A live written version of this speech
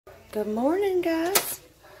Good morning, guys.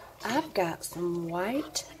 I've got some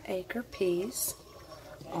white acre peas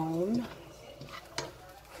on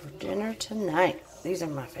for dinner tonight. These are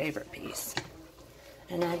my favorite peas.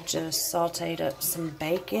 And I've just sauteed up some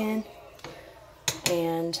bacon,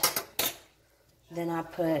 and then I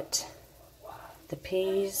put the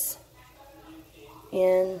peas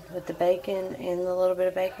in with the bacon and a little bit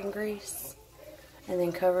of bacon grease, and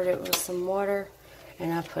then covered it with some water,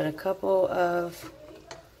 and I put a couple of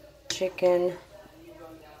chicken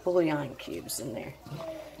bouillon cubes in there.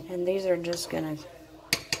 And these are just gonna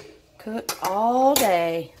cook all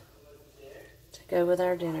day to go with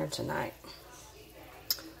our dinner tonight.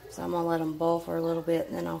 So I'm gonna let them boil for a little bit,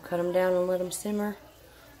 and then I'll cut them down and let them simmer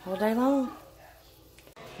all day long.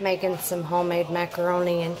 Making some homemade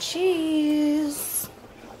macaroni and cheese.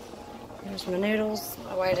 Here's my noodles.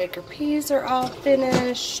 My white acre peas are all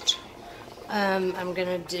finished. I'm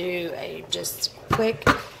gonna do a just quick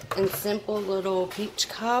and simple little peach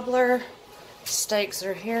cobbler. Steaks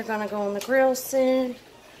are here, gonna go on the grill soon.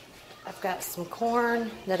 I've got some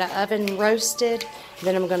corn that I oven roasted.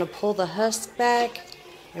 Then I'm gonna pull the husk back,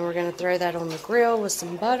 and we're gonna throw that on the grill with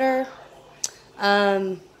some butter.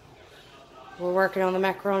 We're working on the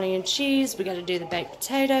macaroni and cheese. We gotta do the baked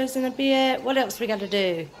potatoes in a bit. What else we gotta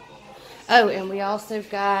do? Oh, and we also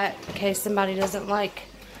got, in case somebody doesn't like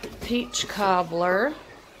peach cobbler,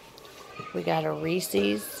 we got a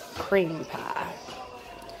Reese's cream pie.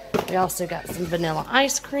 We also got some vanilla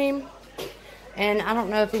ice cream. And I don't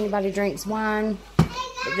know if anybody drinks wine,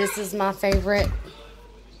 but this is my favorite.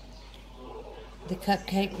 The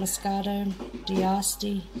Cupcake Moscato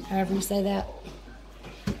d'Asti, however you say that.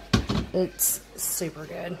 It's super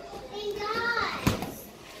good. Hey guys,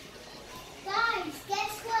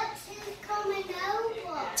 guess who's coming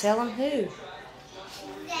over? Tell them who.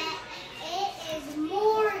 That it is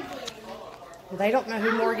Morgan. Well, they don't know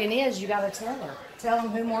who Morgan is. You got to tell her. Tell them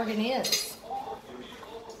who Morgan is.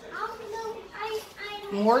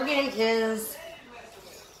 Morgan is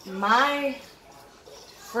my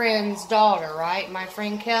friend's daughter, right? My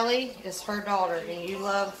friend Kelly is her daughter, and you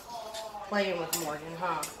love playing with Morgan,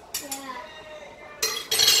 huh? Yeah.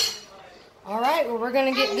 All right, well, we're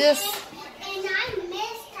going to get this. And I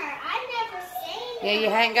missed her. I never seen her. Yeah, you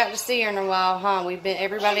hadn't got to see her in a while, huh?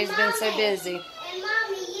 Everybody's been so busy. And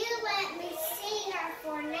Mommy, you let me see her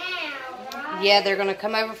for now, right? Yeah, they're going to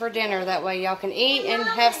come over for dinner. That way y'all can eat and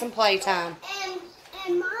have some playtime.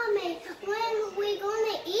 And Mommy, when are we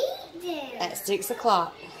going to eat dinner? At 6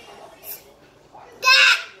 o'clock.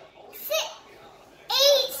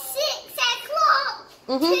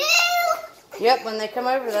 Mm-hmm. Yep, when they come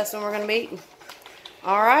over, that's when we're going to be eating.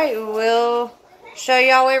 All right, we'll show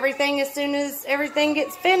y'all everything as soon as everything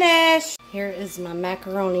gets finished. Here is my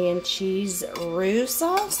macaroni and cheese roux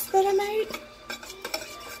sauce that I made.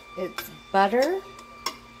 It's butter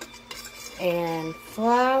and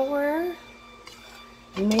flour,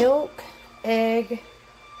 milk, egg,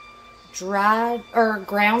 ground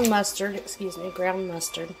mustard, ground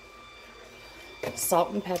mustard,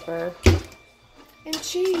 salt and pepper, and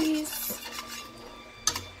cheese.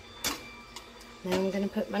 Now I'm going to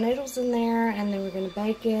put my noodles in there, and then we're going to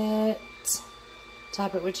bake it,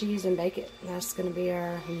 top it with cheese, and bake it. That's going to be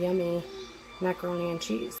our yummy macaroni and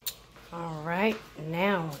cheese. Alright,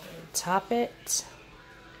 now we're going to top it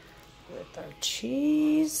with our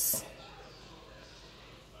cheese.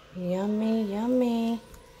 Yummy, yummy.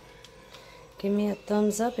 Give me a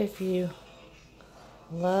thumbs up if you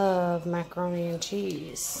love macaroni and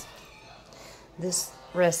cheese. This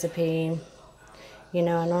recipe, you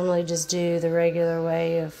know, I normally just do the regular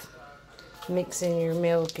way of mixing your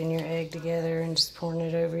milk and your egg together and just pouring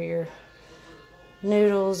it over your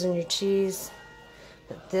noodles and your cheese.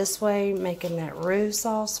 But this way, making that roux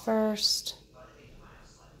sauce first,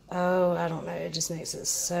 oh, I don't know, it just makes it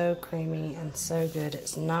so creamy and so good.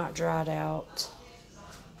 It's not dried out.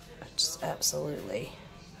 I just absolutely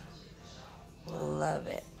love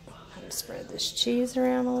it. I'm going to spread this cheese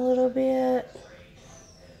around a little bit.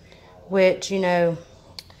 Which, you know,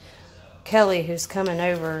 Kelly, who's coming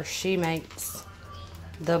over, she makes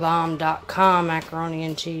thebomb.com macaroni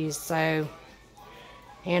and cheese, so,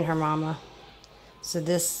 and her mama. So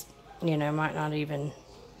this, you know, might not even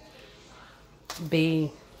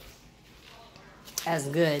be as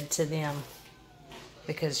good to them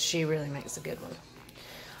because she really makes a good one.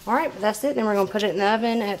 Alright, but that's it. Then we're going to put it in the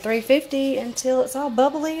oven at 350 until it's all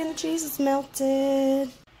bubbly and the cheese is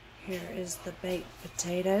melted. Here is the baked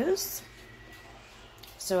potatoes.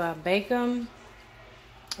 So I bake them,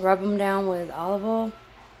 rub them down with olive oil,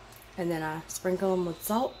 and then I sprinkle them with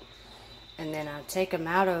salt, and then I take them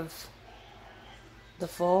out of the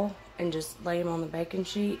foil and just lay them on the baking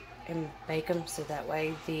sheet and bake them so that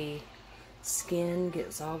way the skin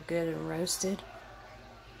gets all good and roasted.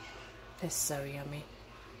 It's so yummy.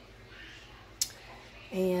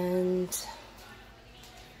 And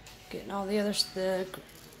getting all the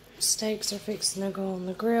steaks are fixing to go on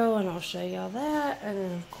the grill, and I'll show y'all that. And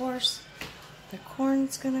then of course the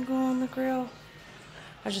corn's gonna go on the grill.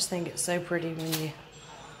 I just think it's so pretty when you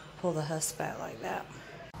pull the husk back like that.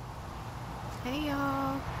 Hey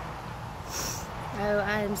y'all. Oh,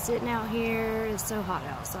 I am sitting out here. It's so hot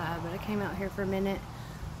outside, but I came out here for a minute.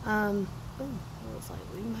 Oh, it looks like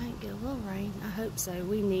we might get a little rain. I hope so.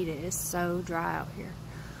 We need it. It's so dry out here.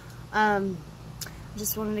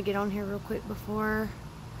 Just wanted to get on here real quick before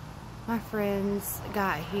my friends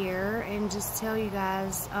got here and just tell you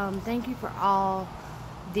guys thank you for all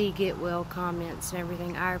the get well comments and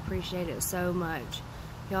everything. I appreciate it so much.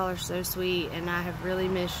 Y'all are so sweet, and I have really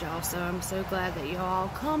missed y'all, so I'm so glad that y'all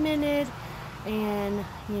commented and,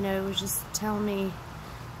 you know, was just telling me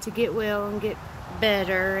to get well and get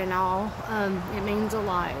better and all. It means a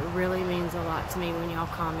lot. It really means a lot to me when y'all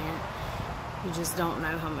comment. You just don't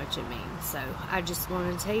know how much it means. So I just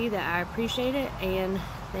wanted to tell you that I appreciate it and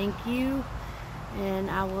thank you, and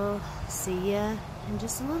I will see you in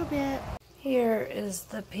just a little bit. Here is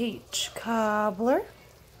the peach cobbler.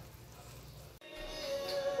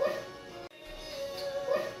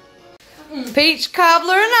 Peach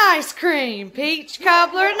cobbler and ice cream. Peach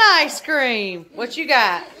cobbler and ice cream. What you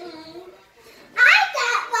got? I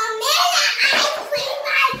got vanilla ice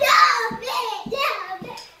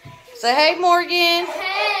cream. Say hey, Morgan.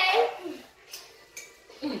 Hey.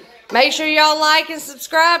 Make sure y'all like and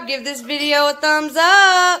subscribe. Give this video a thumbs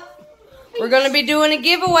up. We're going to be doing a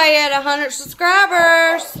giveaway at 100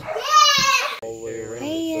 subscribers. Yeah.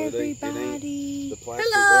 Hey, everybody.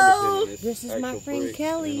 Hello. This is my friend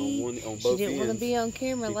Kelly. She didn't want to be on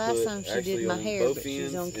camera last time she did my hair, but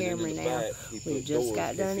she's on camera now. We just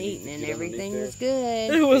got done eating and everything was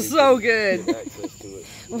good. It was so good.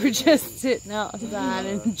 We're just sitting outside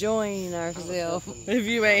enjoying ourselves. If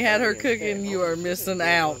you ain't had her cooking, you are missing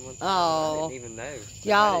out. Oh,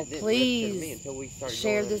 y'all, please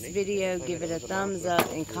share this video, give it a thumbs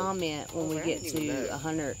up, and comment when we get to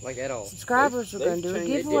 100 subscribers. We're going to do a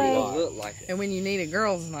giveaway. And when you need a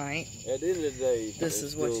girls' night, at the end of the day, this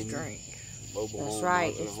is what you drink. That's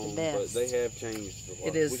right, it's the best. But they have changed a lot,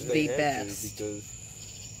 It is which the they have best. to, because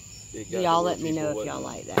it got Y'all to where let me know people if y'all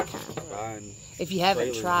wasn't like that kind. buying If you haven't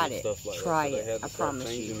trailers tried and it, stuff like that. try So they it. had to I start promise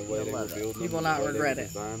changing you, the way you'll they were love it. building You will them, not the way they regret were it.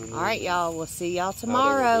 designing them, All right, y'all, we'll see y'all how they were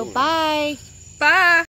tomorrow. doing it. Bye. Bye.